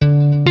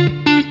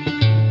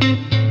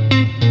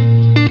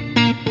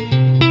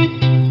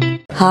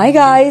Hi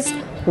guys,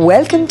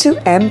 welcome to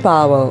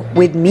Empower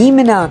with me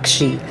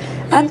Meenakshi,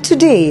 and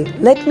today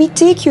let me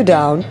take you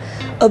down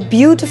a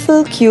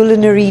beautiful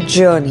culinary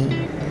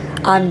journey.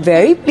 I'm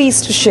very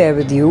pleased to share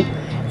with you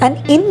an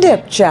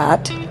in-depth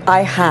chat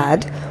I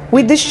had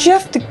with the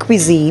chef de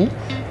cuisine,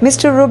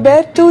 Mr.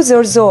 Roberto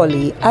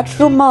Zerzoli at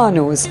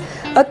Romano's,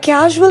 a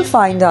casual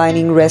fine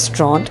dining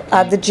restaurant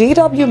at the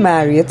JW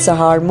Marriott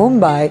Sahar,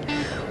 Mumbai,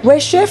 where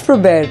Chef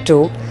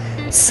Roberto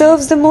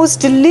serves the most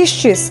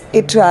delicious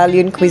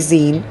Italian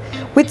cuisine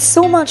with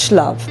so much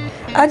love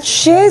and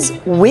shares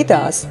with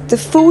us the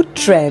food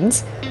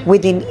trends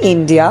within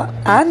India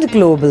and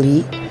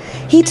globally.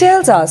 He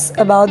tells us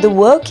about the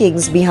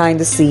workings behind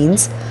the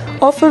scenes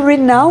of a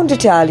renowned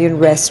Italian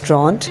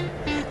restaurant,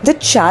 the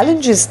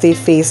challenges they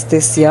face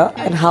this year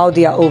and how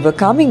they are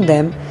overcoming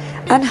them,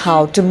 and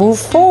how to move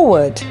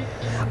forward.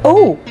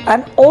 Oh,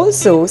 and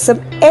also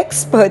some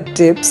expert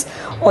tips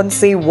on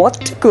say what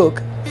to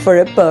cook for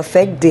a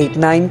perfect date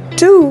night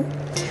too.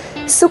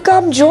 So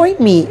come join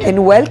me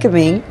in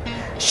welcoming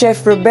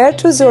Chef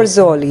Roberto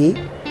Zerzoli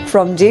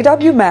from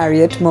JW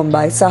Marriott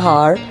Mumbai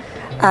Sahar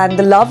and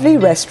the lovely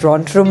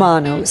restaurant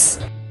Romano's.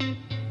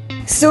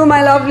 So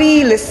my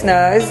lovely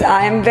listeners,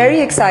 I am very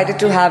excited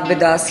to have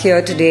with us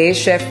here today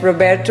Chef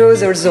Roberto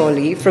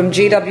Zerzoli from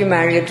JW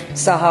Marriott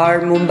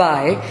Sahar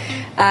Mumbai,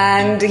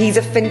 and he's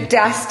a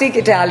fantastic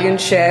Italian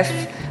chef.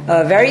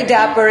 Very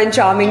dapper and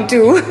charming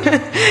too.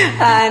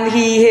 And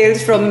he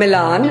hails from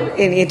Milan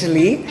in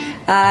Italy.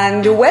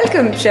 And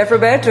welcome, Chef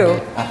Roberto.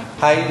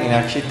 Hi,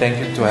 Meenakshi. Thank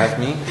you to have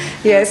me.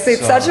 Yes,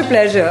 it's such a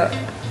pleasure.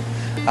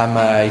 I'm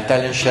an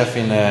Italian chef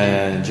in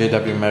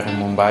JW Marriott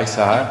Mumbai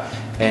Sahar,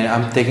 and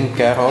I'm taking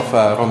care of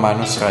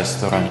Romano's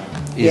restaurant.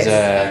 It's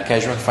a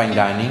casual fine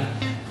dining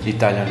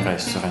Italian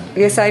restaurant.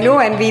 Yes, I know,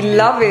 and we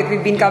love it.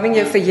 We've been coming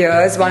here for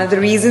years. One of the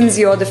reasons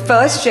you're the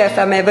first chef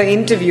I'm ever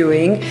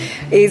interviewing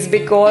is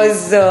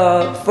because,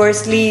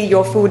 firstly,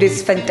 your food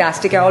is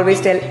fantastic. I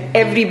always tell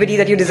everybody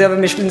that you deserve a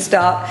Michelin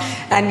star,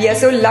 and we are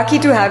so lucky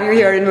to have you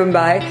here in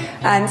Mumbai.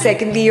 And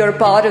secondly, you're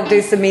part of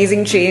this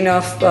amazing chain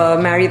of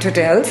Marriott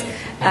hotels.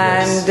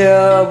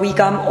 And we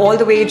come all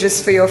the way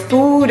just for your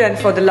food and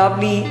for the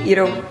lovely,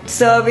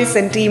 service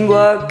and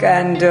teamwork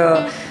and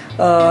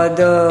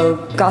the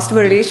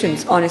customer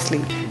relations, honestly.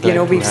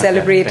 We've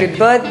celebrated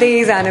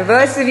birthdays,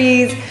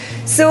 anniversaries.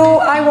 So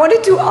I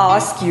wanted to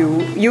ask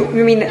you,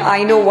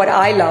 I know what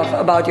I love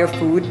about your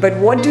food, but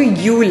what do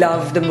you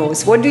love the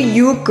most? What do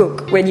you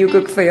cook when you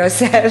cook for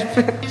yourself?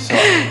 So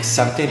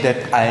something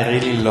that I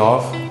really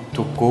love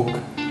to cook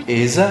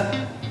is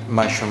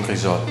mushroom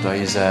risotto.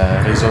 It's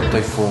a risotto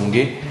ai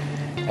funghi,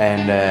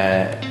 and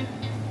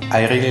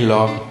I really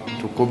love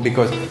to cook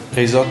because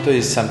risotto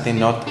is something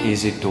not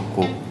easy to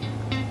cook.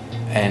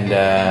 And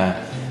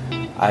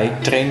I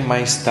train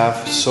my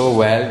staff so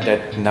well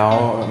that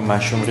now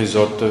mushroom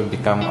risotto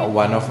become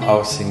one of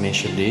our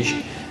signature dish,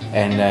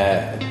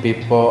 and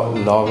people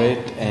love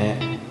it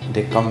and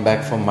they come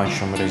back for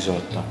mushroom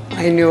risotto.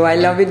 I know, I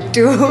love it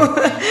too.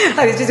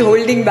 I was just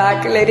holding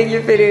back, letting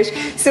you finish.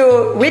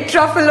 So with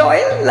truffle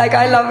oil, like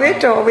I love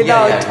it, or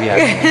without?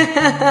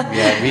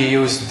 Yeah, we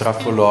use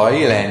truffle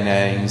oil, and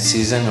in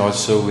season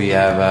also we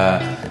have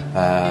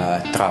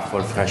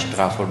truffle, fresh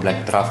truffle,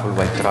 black truffle,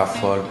 white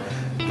truffle.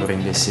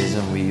 During the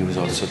season, we use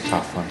also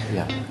truffle.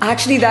 Yeah.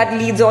 Actually, that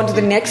leads on to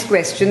the next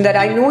question. That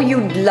I know you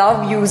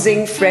love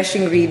using fresh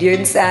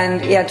ingredients,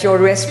 and at your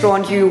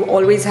restaurant, you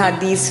always had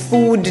these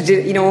food,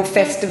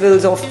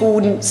 festivals or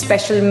food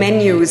special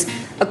menus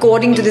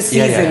according to the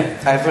season.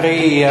 Yeah. Every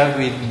year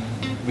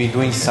we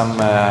doing some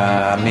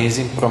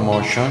amazing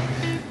promotion.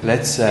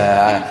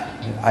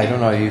 I don't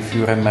know if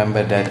you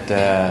remember that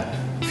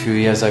a few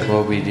years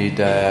ago we did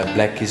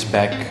Black is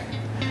Back.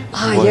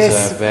 It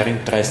was very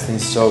interesting.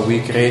 So we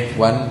create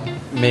one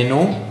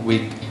menu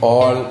with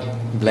all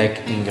black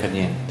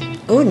ingredients.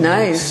 Oh,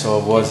 nice. So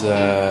it was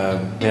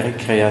very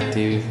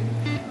creative,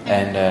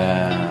 and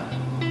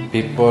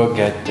people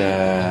get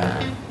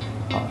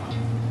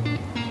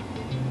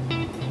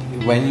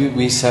when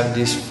we serve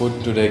this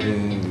food to the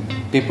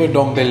people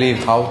don't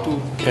believe how to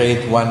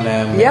create one.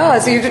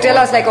 So you have to tell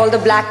us like all the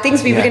black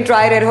things people can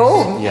try it at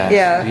home.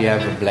 Yeah. We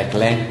have a black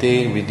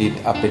lentil. We did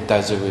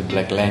appetizer with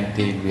black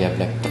lentil. We have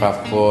black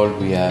truffle.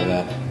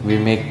 We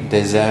make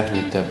dessert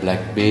with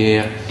black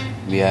beer.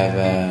 We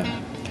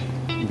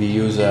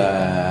use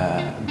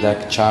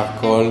black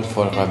charcoal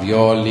for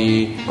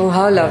ravioli. Oh,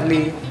 how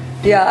lovely!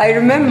 Yeah, I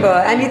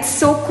remember, and it's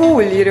so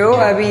cool.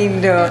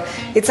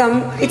 It's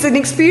an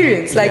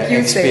experience, like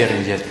you say.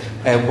 Yes.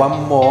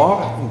 One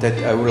more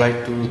that I would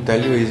like to tell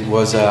you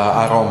was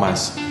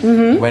aromas.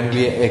 Mm-hmm. When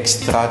we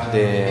extract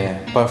the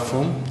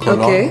perfume,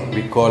 cologne,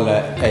 we call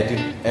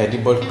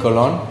edible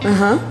cologne.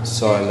 Uh-huh.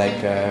 So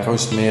like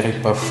rosemary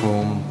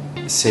perfume,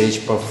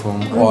 sage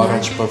perfume,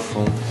 orange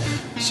perfume.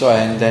 So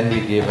and then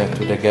we give it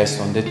to the guest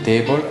on the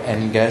table,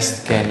 and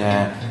guests can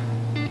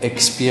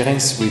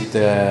experience with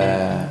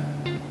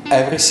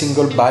every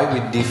single bite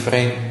with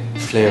different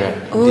flavor.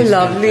 Oh,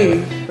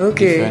 lovely.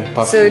 Okay.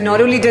 So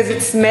not only does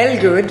it smell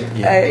good,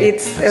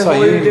 it's a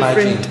whole different. So you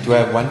imagine to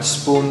have one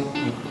spoon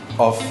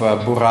of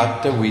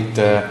burrata with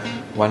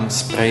 1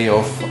 spray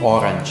of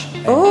orange.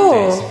 And Oh.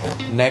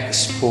 taste. Next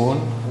spoon,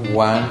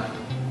 one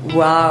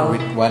Wow.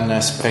 with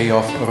 1 spray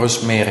of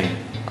rosemary.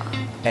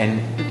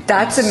 And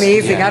That's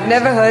amazing. Yeah, I've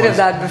never heard of was-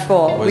 that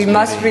before. was We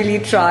must very- really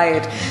try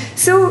it.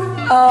 So,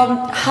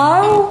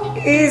 how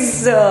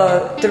is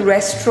the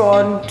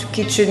restaurant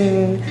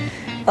kitchen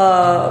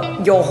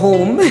your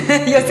home,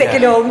 your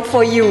second Yeah. home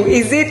for you?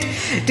 Is it?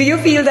 Do you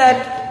feel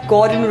that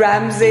Gordon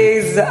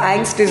Ramsay's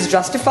angst is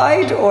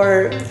justified,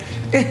 or?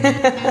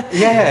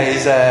 yeah,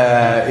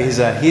 is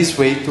his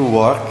way to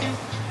work,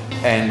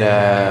 and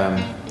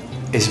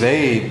is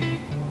very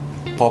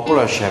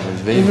popular chef,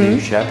 is very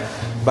big chef.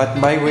 But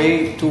my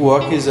way to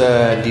work is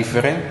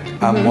different.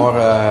 I'm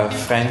more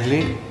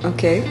friendly,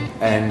 Okay.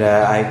 and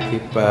I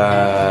keep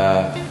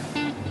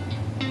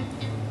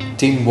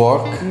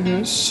teamwork.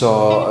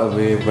 So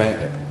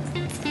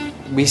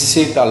we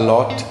sit a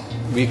lot.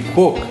 We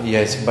cook,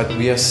 yes, but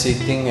we are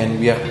sitting and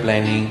we are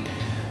planning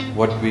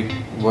what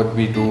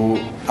we do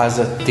as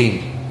a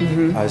team,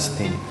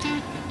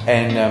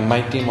 And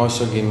my team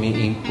also give me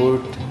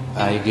input.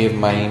 I give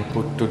my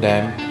input to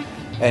them,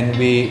 and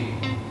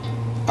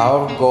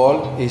our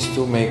goal is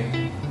to make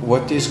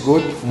what is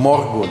good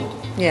more good.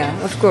 Yeah,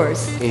 of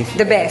course.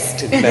 The best.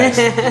 The best.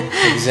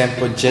 For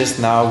example, just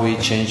now we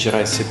changed the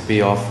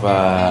recipe of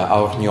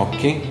our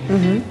gnocchi,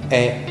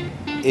 and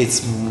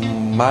it's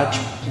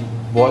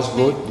was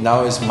good.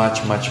 Now it's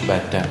much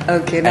better.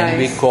 Okay, And nice.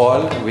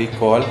 we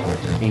call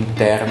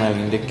internal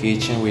in the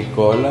kitchen. We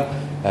call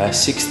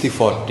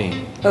 60-40.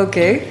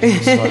 Okay.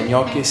 So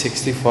gnocchi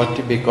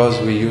 60-40 because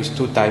we use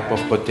 2 type of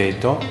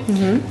potato,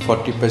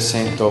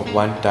 40% of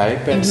one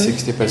type and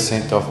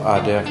 60% of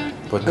other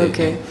potato.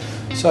 Okay.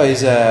 So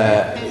it's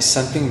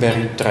something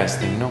very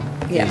interesting, no?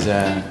 Yeah.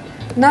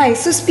 It's,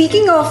 Nice. So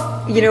speaking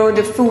of,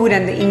 the food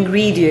and the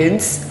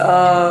ingredients,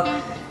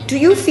 do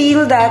you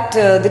feel that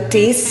the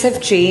tastes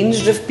have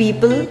changed of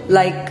people,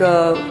 like,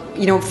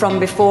 from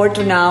before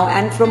to now,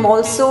 and from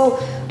also,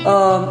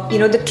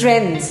 the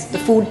trends, the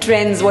food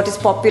trends, what is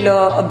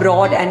popular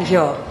abroad and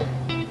here?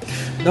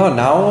 No,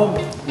 now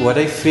what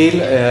I feel,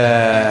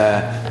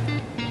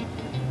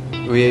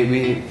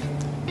 we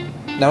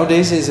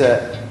nowadays is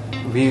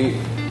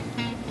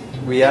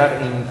we are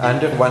in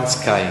under one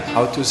sky.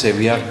 How to say?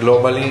 We are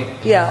globally.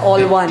 Yeah,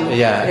 all one.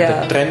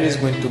 Yeah, the trend is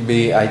going to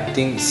be, I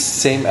think,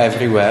 same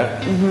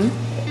everywhere.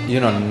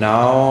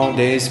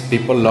 Nowadays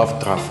people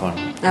love truffle.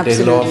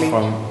 They love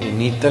Absolutely.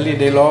 in Italy.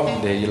 They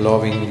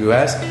love in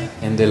US,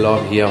 and they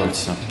love here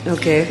also.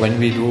 Okay. When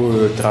we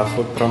do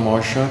truffle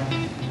promotion,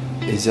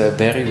 it's a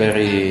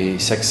very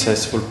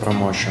successful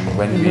promotion.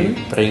 When we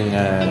bring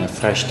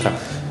fresh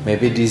truffle,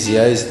 maybe this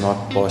year is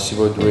not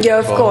possible to do it. Yeah,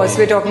 of course.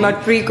 We're talking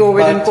about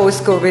pre-COVID and But-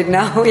 post-COVID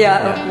now.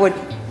 Yeah. What?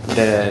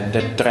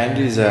 The trend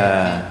is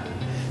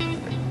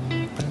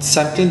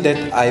something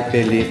that I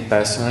believe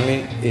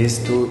personally is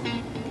to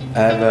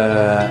have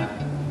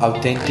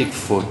authentic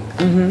food.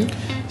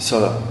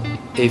 So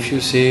if you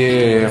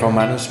see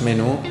Romano's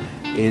menu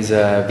is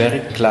a very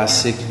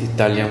classic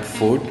Italian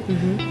food,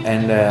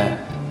 and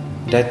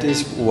that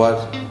is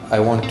what I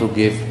want to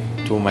give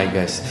to my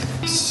guests.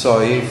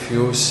 So if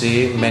you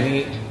see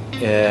many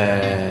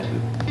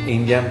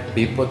Indian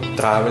people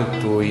travel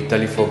to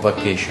Italy for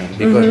vacation,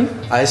 because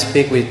I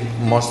speak with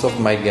most of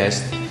my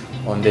guests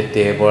on the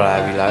table.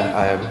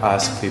 I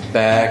ask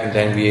feedback,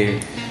 then we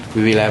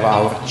will have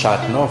our chat,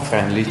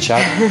 friendly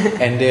chat,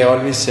 and they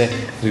always say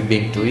we've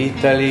been to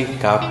Italy,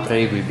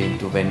 Capri, we've been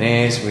to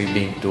Venice, we've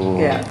been to.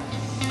 Yeah.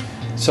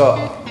 So,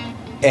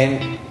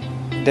 and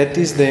that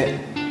is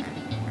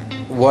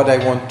what I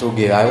want to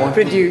give. I want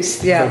Produce,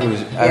 to yeah.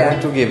 produce. Yeah. I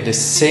want to give the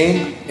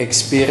same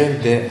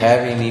experience they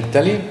have in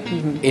Italy,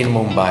 in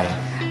Mumbai.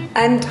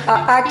 And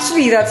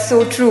actually, that's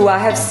so true. I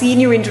have seen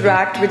you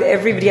interact with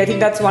everybody. I think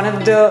that's one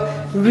of the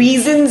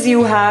reasons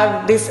you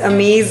have this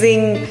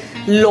amazing,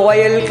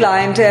 loyal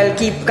clientele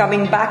keep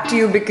coming back to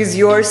you, because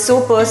you're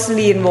so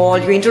personally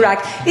involved. You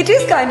interact. It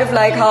is kind of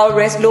like how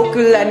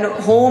local and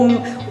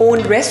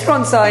home-owned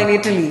restaurants are in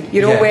Italy,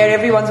 Yeah. where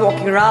everyone's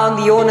walking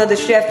around, the owner, the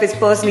chef is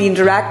personally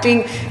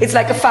interacting. It's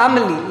like a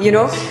family,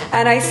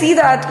 And I see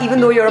that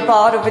even though you're a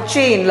part of a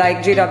chain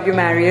like JW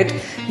Marriott,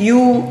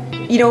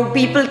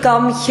 people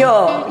come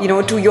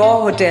here, to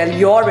your hotel,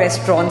 your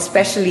restaurant,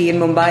 especially in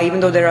Mumbai, even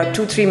though there are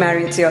 2-3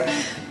 Marriotts here,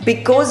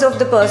 because of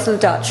the personal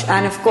touch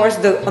and of course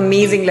the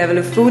amazing level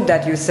of food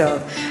that you serve.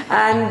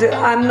 And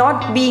I'm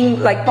not being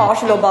like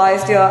partial or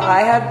biased here. I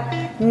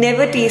have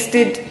never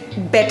tasted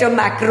better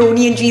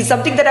macaroni and cheese,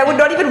 something that I would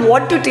not even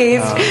want to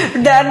taste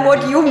than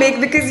what you make,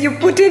 because you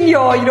put in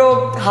your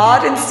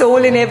heart and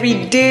soul in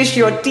every dish.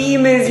 Your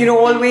team is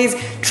always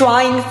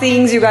trying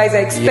things. You guys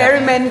are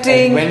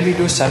experimenting. Yeah. And when we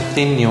do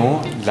something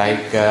new,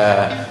 like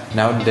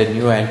now the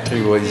new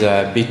entry was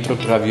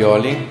beetroot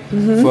ravioli,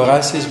 for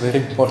us it's very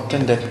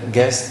important that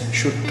guests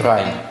should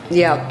try,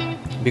 Yeah.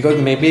 because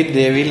maybe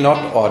they will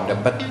not order,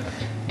 but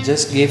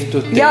just give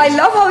to taste. Yeah, I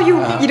love how you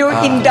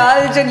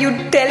indulge and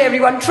you tell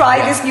everyone, try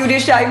this new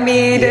dish I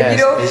made,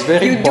 Yes, and it's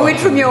very you do it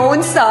from your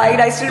own side.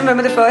 I still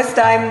remember the first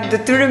time, the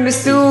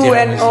tiramisu,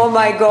 and oh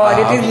my god,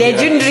 it is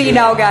legendary tiramisu.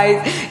 now,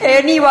 guys.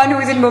 Anyone who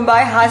is in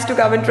Mumbai has to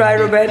come and try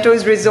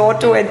Roberto's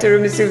risotto and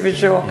tiramisu for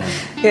sure.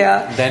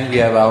 Yeah. Then we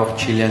have our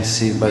Chilean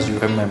soup, as you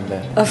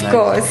remember. Of Nice.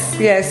 course,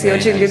 yes, your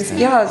Very Chilean. nice,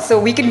 Yeah, so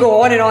we can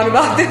go on and on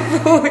about the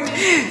food.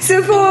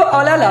 So for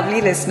all our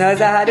lovely listeners,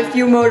 I had a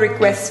few more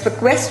requests for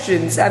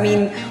questions. I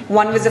mean,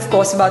 one was of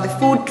course about the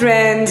food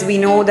trends. We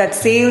know that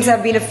sales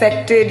have been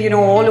affected,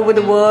 all over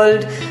the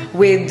world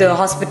with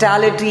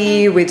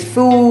hospitality, with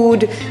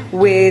food,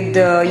 with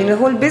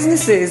whole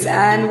businesses.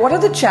 And what are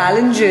the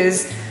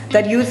challenges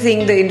that you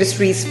think the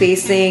industry is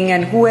facing,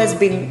 and who has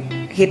been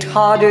hit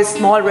hardest?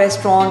 Small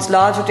restaurants,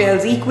 large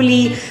hotels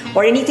equally,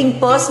 or anything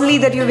personally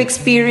that you've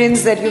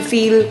experienced that you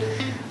feel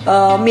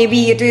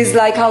maybe it is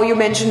like how you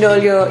mentioned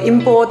earlier,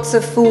 imports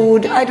of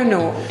food, I don't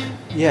know.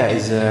 Yeah,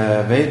 it's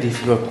a very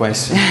difficult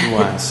question to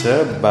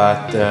answer,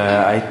 but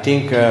I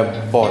think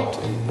both,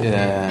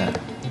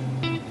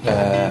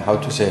 how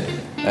to say,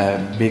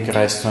 big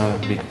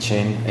restaurant, big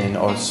chain, and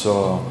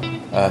also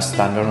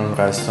standalone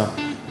restaurant,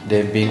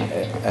 they've been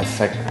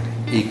affected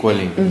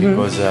equally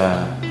because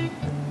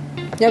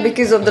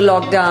because of the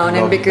lockdown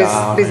and because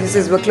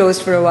businesses were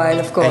closed for a while,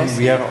 of course. And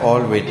we are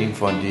all waiting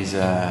for this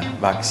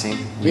vaccine.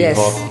 We Yes.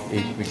 hope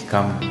it will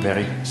come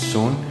very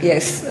soon.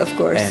 Yes, of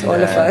course, And,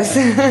 all of us.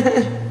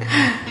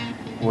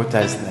 What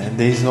else?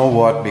 There is no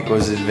word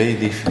because it's very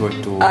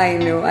difficult to. I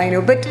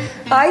know. But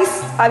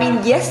I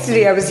mean,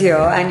 yesterday I was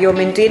here and you're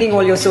maintaining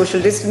all your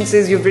social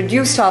distances. You've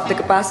reduced half the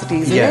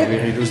capacity, isn't Yeah, it? we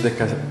reduce the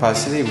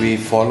capacity. We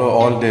follow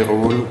all the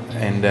rule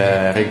and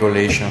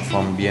regulation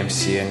from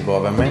BMC and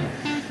government.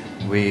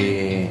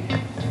 We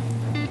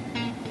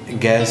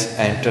guests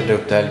enter the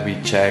hotel, we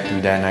check,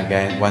 and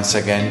then once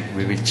again,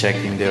 we will check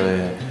in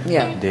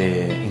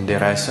the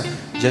restaurant,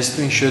 just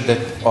to ensure that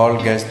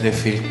all guests they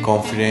feel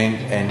confident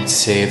and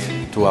safe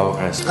to our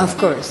restaurant. Of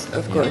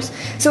course.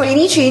 So,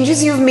 any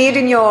changes you've made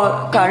in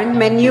your current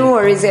menu,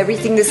 or is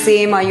everything the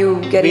same? Are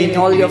you getting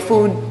all your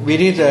food? We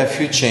did a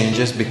few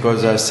changes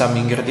because some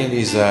ingredient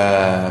is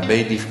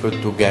very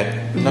difficult to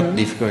get. Not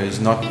difficult, it's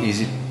not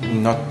easy,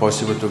 not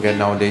possible to get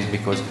nowadays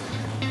because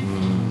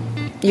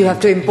You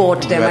have to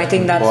import them. I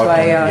think that's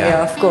why.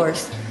 Yeah, of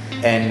course.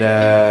 And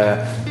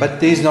but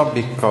there is no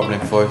big problem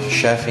for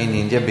chef in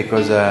India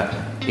because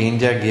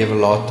India give a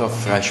lot of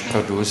fresh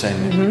produce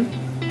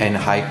and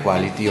high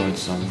quality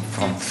also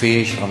from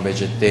fish, from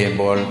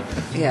vegetable,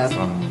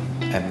 from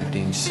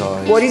everything. So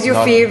what is your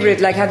favorite?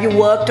 Like, have you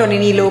worked on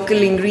any local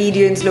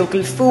ingredients,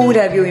 local food?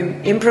 Have you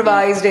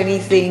improvised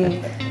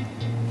anything?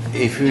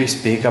 If we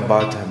speak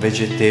about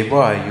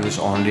vegetable, I use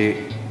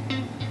only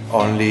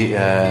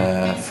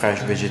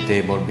fresh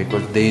vegetable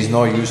because there is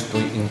no use to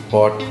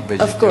import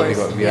vegetable. Of course,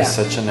 because we have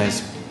such a nice,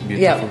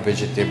 beautiful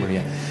vegetable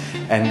here.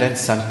 And then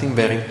something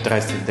very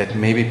interesting that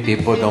maybe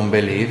people don't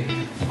believe,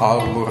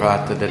 our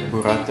burrata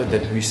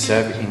that we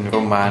serve in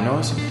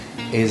Romanos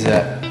is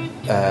a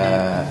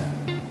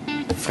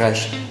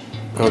fresh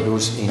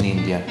produce in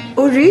India.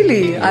 Oh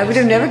really? Yes. I would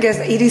have never guessed.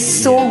 It is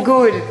so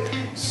good.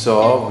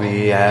 So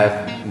we have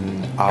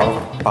our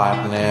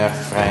partner,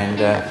 friend,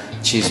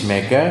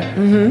 cheesemaker.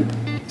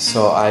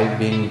 So I've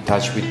been in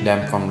touch with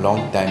them from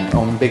long time.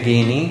 On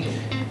beginning,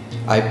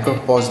 I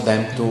proposed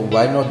them to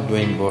why not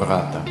doing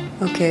burrata.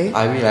 Okay.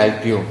 I will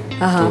help you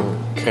to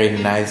create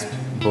nice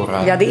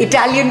burrata. Yeah, the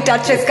Italian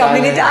touch has come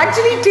in. It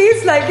actually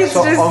tastes like it's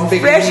So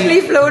just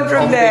freshly flown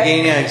from there. On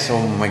beginning, I said,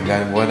 oh my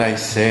God, what I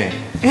say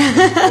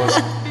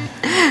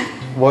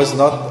was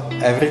not.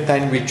 Every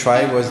time we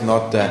try was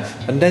not.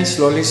 And then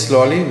slowly,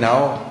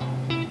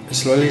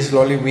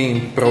 we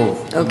improve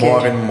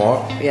more and more.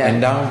 Yeah. And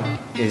now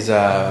is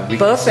we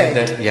perfect.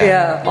 Can say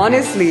that,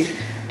 honestly.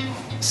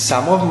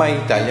 Some of my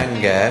Italian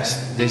guests,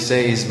 they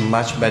say is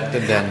much better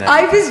than.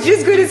 I was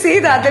just going to say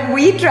that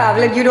we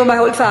travel, and my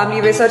whole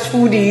family, we're such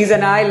foodies,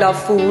 and I love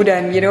food,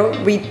 and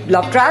we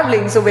love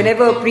traveling. So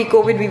whenever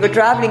pre-COVID we were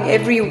traveling,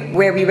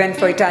 everywhere we went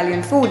for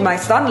Italian food. My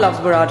son loves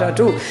burrata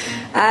too,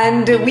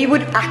 and we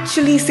would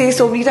actually say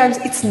so many times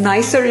it's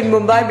nicer in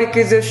Mumbai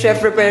because of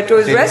Chef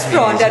Roberto's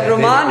restaurant at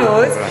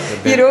Romano's.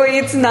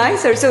 It's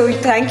nicer. So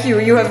thank you.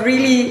 You have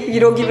really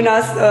given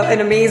us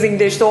an amazing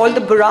dish. So all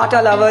the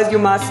burrata lovers, you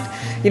must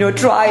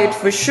try it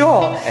for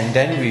sure. And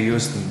then we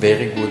used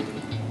very good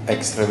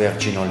extra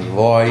virgin olive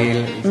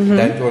oil.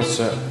 That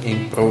also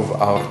improve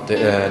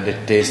the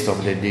taste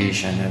of the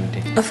dish and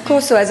everything. Of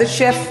course. So as a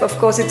chef, of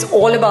course, it's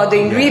all about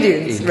the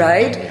ingredients,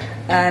 right? Yeah.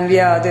 And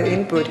the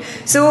input.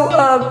 So,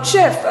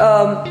 Chef,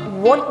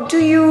 what do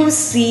you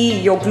see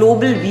your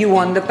global view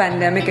on the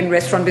pandemic in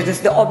restaurant business?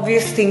 The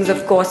obvious things,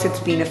 of course, it's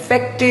been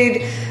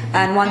affected.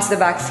 And once the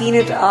vaccine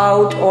is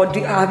out, or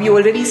have you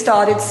already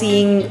started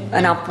seeing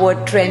an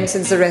upward trend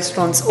since the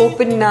restaurants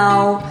open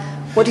now?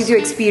 What is your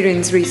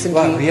experience recently?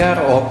 Well, we are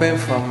open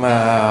from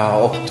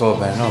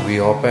October. No,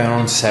 we open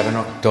on 7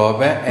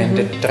 October, and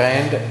the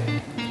trend,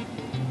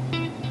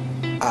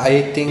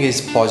 I think,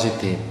 is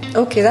positive.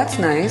 Okay, that's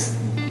nice.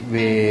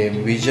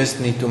 we just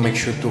need to make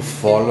sure to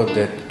follow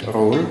that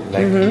rule,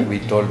 like we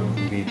tell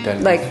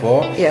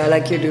before. Yeah,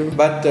 like you do.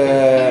 But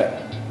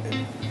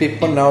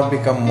people now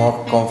become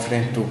more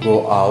confident to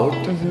go out,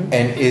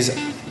 and it's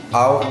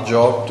our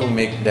job to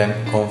make them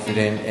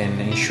confident and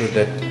ensure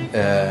that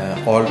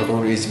all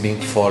rule is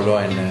being followed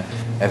and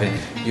everything.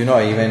 You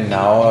know, even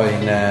now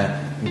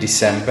in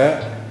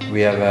December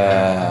we have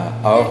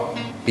our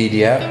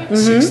PDR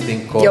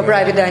 16 core your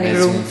private dining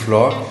room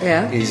floor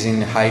is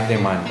in high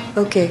demand.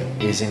 Okay.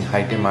 Is in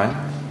high demand.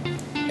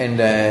 And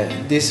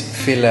this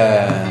feel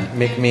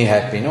make me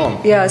happy,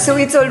 no? Yeah, so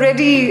it's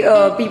already,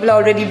 people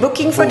are already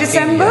booking for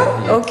December?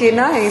 Yeah. Okay,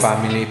 nice.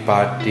 Family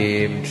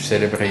party,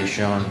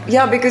 celebration.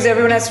 Yeah, because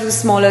everyone has to do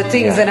smaller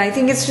things, and I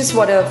think it's just,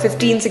 a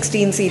 15,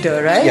 16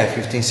 seater, right? Yeah,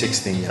 15,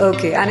 16, yeah.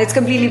 Okay, and it's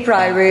completely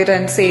private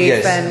and safe.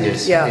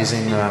 Yes. It's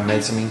in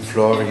mezzanine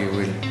floor, you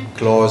will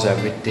close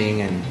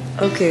everything and...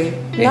 Okay,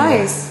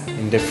 nice.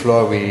 In the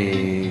floor,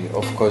 we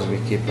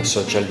keep a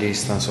social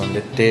distance on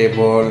the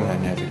table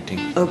and everything.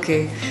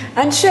 Okay.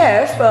 And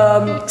chef,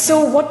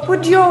 so what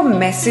would your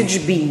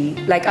message be?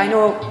 Like, I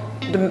know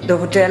the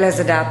hotel has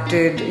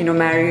adapted,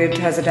 Marriott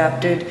has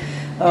adapted,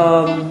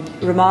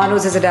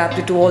 Romano's has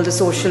adapted to all the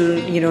social,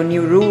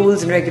 new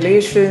rules and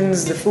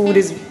regulations. The food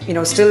is,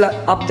 still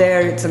up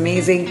there. It's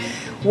amazing.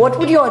 What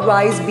would your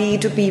advice be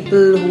to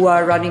people who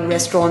are running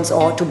restaurants,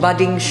 or to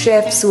budding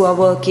chefs who are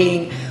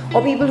working,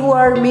 or people who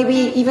are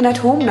maybe even at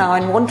home now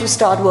and want to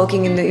start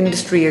working in the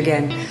industry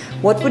again?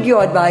 What would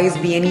your advice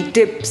be? Any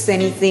tips,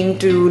 anything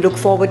to look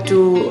forward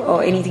to,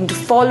 or anything to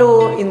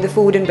follow in the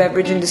food and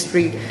beverage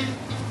industry?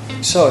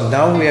 So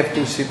now we have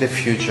to see the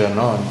future,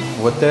 no?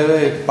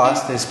 Whatever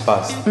past is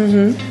past.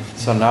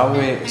 So now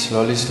we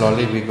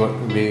slowly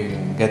we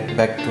get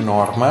back to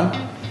normal,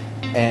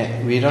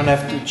 and we don't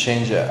have to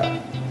change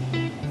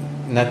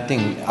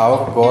nothing.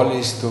 Our goal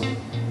is to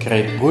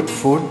create good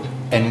food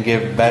and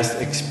give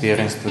best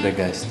experience to the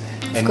guests,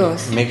 and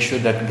make sure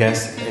that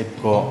guests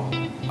go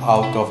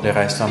out of the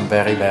restaurant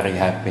very, very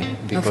happy,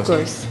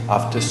 because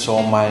after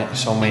so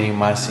many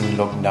months in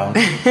lockdown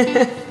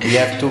we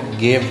have to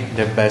give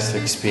the best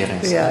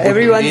experience. Yeah, put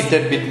a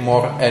little bit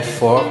more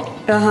effort.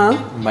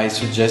 My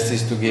suggestion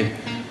is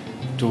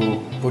to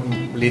put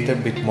a little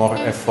bit more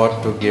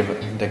effort to give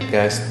the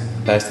guests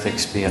best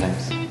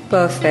experience.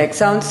 Perfect.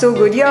 Sounds so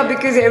good. Yeah,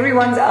 because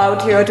everyone's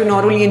out here to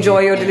not only enjoy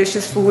your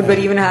delicious food, but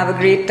even have a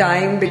great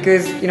time,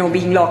 because,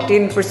 being locked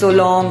in for so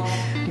long,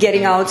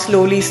 getting out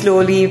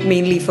slowly,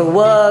 mainly for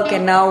work.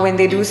 And now when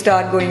they do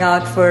start going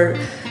out for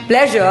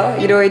pleasure,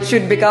 it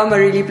should become a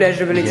really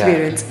pleasurable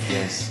experience.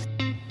 Yeah. Yes.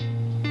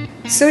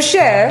 So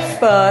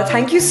chef,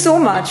 thank you so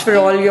much for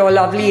all your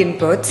lovely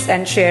inputs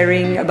and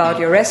sharing about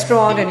your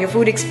restaurant and your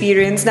food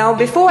experience. Now,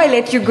 before I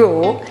let you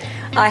go,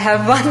 I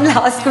have one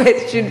last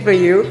question for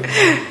you,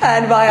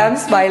 and why I'm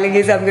smiling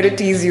is I'm going to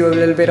tease you a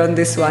little bit on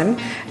this one.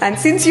 And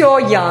since you're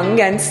young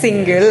and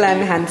single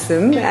and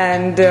handsome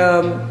and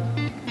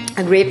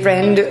a great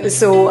friend,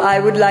 so I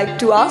would like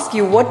to ask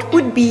you, what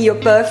would be your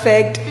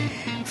perfect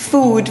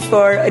food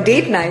for a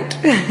date night?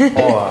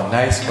 Oh,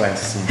 nice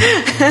question.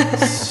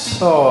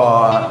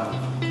 So,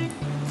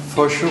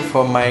 for sure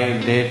for my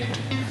date,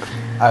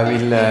 I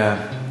will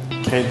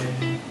create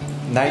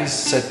nice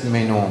set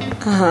menu.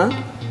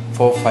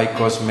 4-5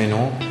 course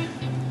menu,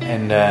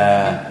 and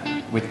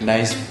with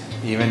nice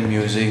even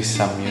music,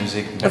 some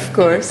music, of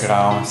course,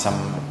 background,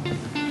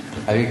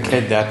 I will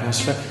create the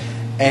atmosphere,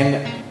 and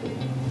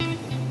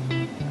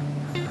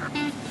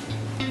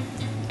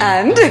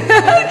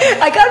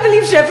I can't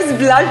believe Chef is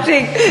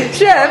blushing.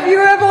 Chef, you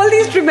have all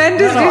these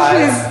tremendous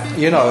dishes.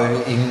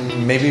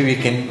 Maybe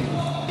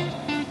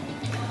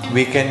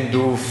we can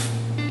do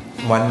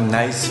one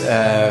nice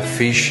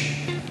fish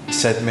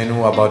set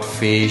menu about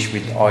fish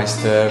with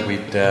oyster,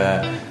 with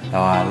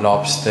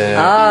lobster.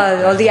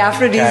 All the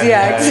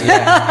aphrodisiacs.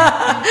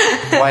 Yeah.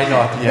 Why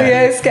not? Yeah.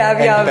 Yes,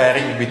 caviar. And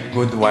pairing with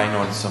good wine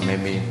also,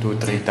 maybe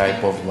 2-3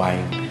 type of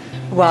wine.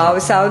 Wow,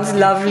 sounds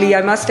lovely.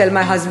 I must tell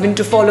my husband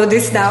to follow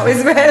this now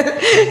as well.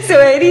 So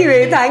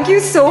anyway, thank you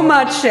so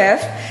much,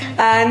 Chef.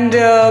 And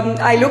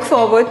I look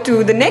forward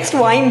to the next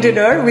wine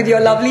dinner with your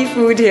lovely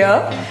food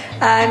here.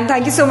 And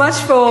thank you so much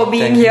for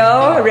being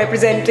here,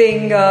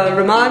 representing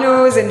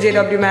Romano's and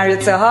JW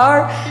Marriott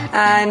Sahar.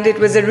 And it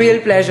was a real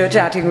pleasure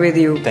chatting with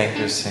you. Thank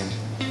you, Sim.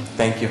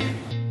 Thank you.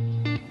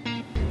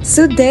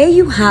 So there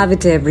you have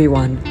it,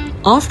 everyone.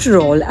 After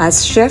all,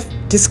 as Chef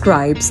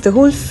describes the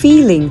whole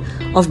feeling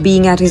of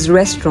being at his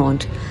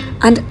restaurant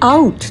and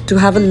out to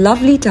have a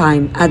lovely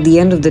time at the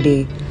end of the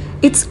day,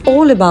 it's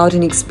all about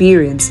an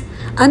experience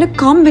and a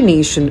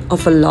combination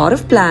of a lot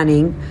of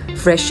planning,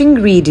 fresh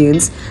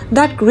ingredients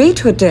that great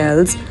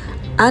hotels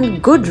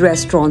and good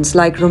restaurants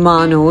like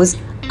Romano's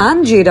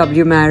and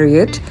JW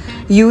Marriott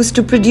use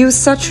to produce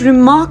such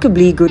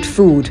remarkably good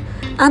food,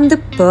 and the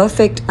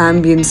perfect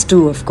ambience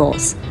too, of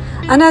course.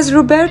 And as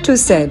Roberto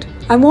said,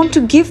 I want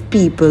to give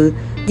people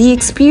the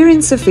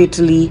experience of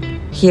Italy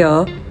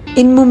here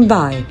in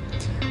Mumbai.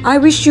 I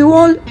wish you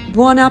all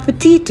buon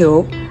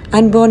appetito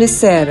and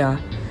buonasera.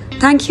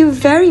 Thank you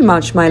very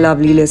much, my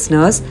lovely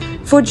listeners,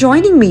 for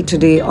joining me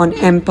today on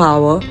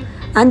Empower,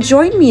 and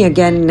join me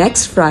again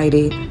next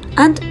Friday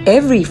and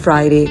every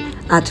Friday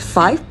at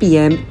 5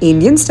 p.m.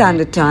 Indian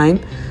Standard Time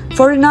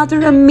for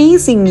another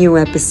amazing new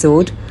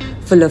episode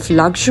full of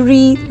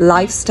luxury,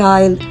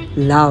 lifestyle,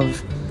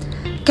 love.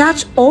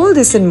 Catch all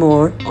this and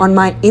more on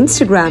my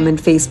Instagram and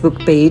Facebook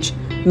page,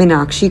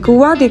 Meenakshi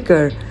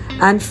Kuwadekar,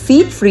 and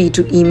feel free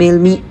to email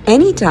me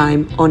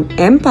anytime on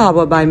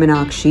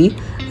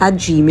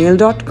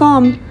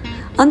empowerbymeenakshi@gmail.com.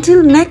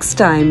 Until next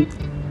time,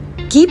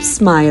 keep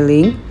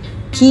smiling,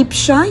 keep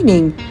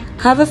shining.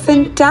 Have a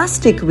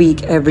fantastic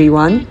week,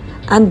 everyone,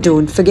 and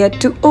don't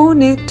forget to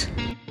own it.